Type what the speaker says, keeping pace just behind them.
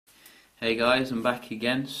Hey guys, I'm back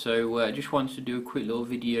again. So I just wanted to do a quick little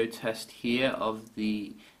video test here of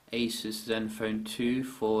the Asus Zenfone 2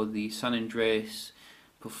 for the San Andreas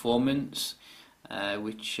performance,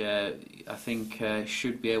 which I think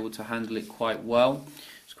should be able to handle it quite well.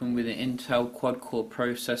 It's coming with an Intel quad-core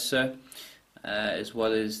processor, as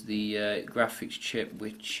well as the graphics chip,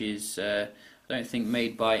 which is I don't think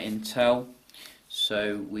made by Intel.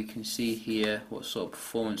 So we can see here what sort of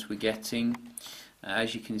performance we're getting.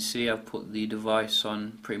 As you can see, I've put the device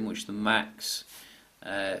on pretty much the max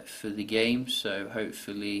for the game, so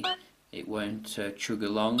hopefully it won't chug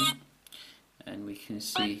along. And we can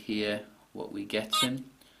see here what we're getting.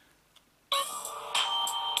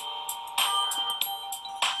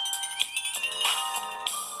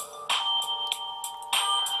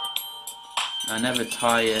 I never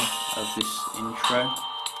tire of this intro,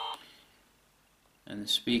 and the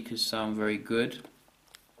speakers sound very good,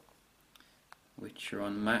 which are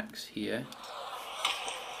on max here.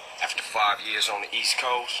 After 5 years on the East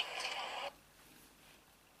Coast,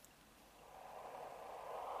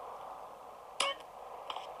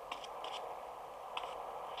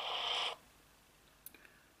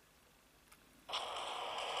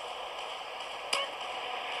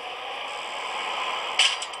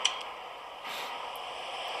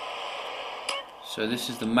 So this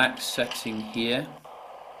is the max setting here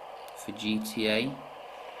for GTA,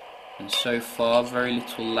 and so far very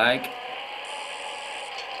little lag.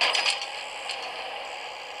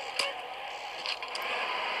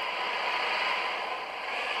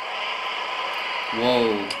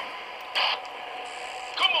 Whoa,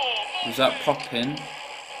 was that popping?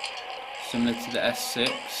 Similar to the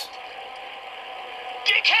S6.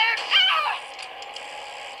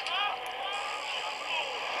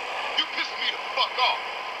 you pissing me the fuck off.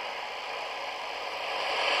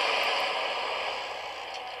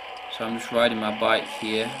 So I'm just riding my bike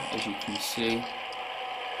here, as you can see,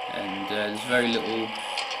 and there's very little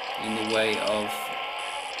in the way of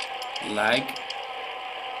lag.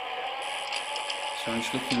 So I'm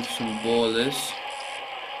just looking for some ballers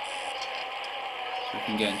so we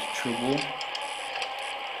can get into trouble.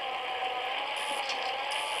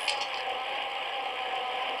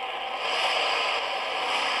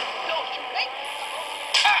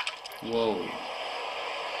 Whoa.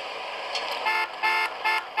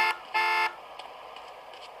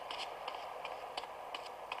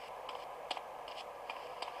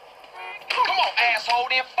 Come on, asshole,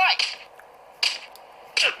 then fight.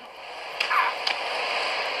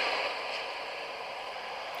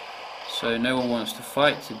 So no one wants to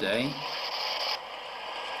fight today,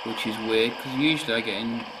 which is weird because usually I get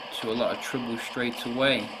into a lot of trouble straight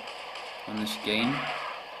away on this game.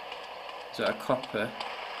 Is that a copper?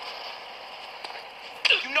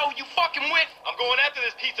 You know you fucking win. I'm going after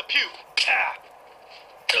this piece of puke.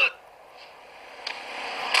 Don't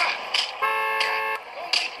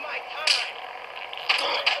waste my time.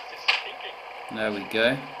 There we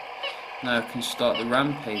go. Now I can start the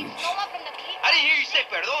rampage. I didn't hear you say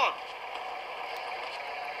perdón.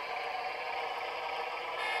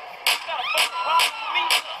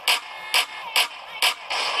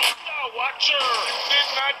 Watcher, you did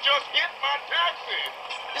not just hit my taxi.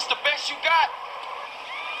 It's the best you got.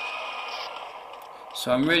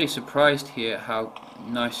 So I'm really surprised here at how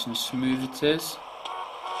nice and smooth it is.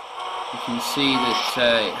 You can see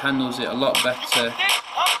that it handles it a lot better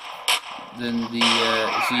than the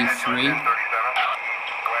Z3. You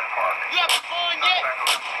having fun yet?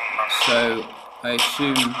 So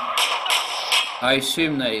I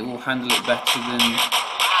assume that it will handle it better than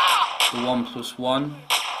the OnePlus One,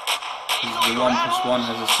 because the OnePlus One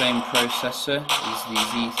has the same processor as the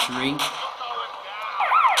Z3.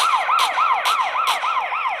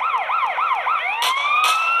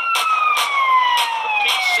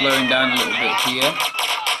 Slowing down a little bit here.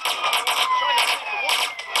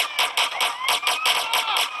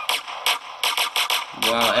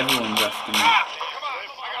 Wow, everyone's after me.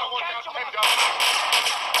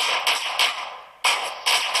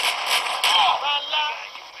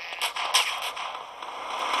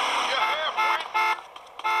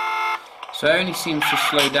 So it only seems to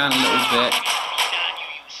slow down a little bit.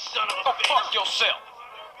 Go fuck yourself.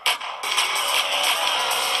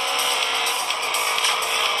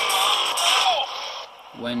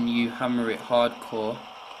 When you hammer it hardcore.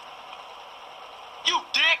 You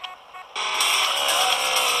dick.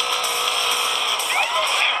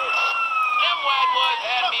 Them white boys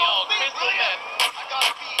had me all crystal meth.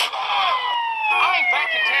 I ain't back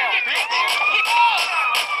in town, bitch.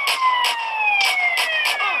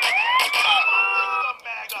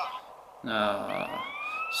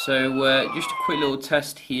 So just a quick little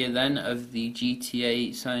test here then of the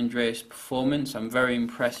GTA San Andreas performance. I'm very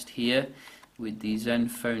impressed here with the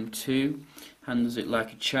Zenfone 2. Handles it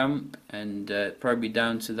like a champ, and probably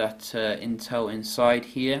down to that Intel inside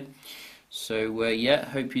here. So yeah,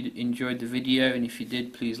 hope you enjoyed the video, and if you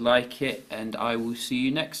did, please like it, and I will see you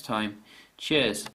next time. Cheers.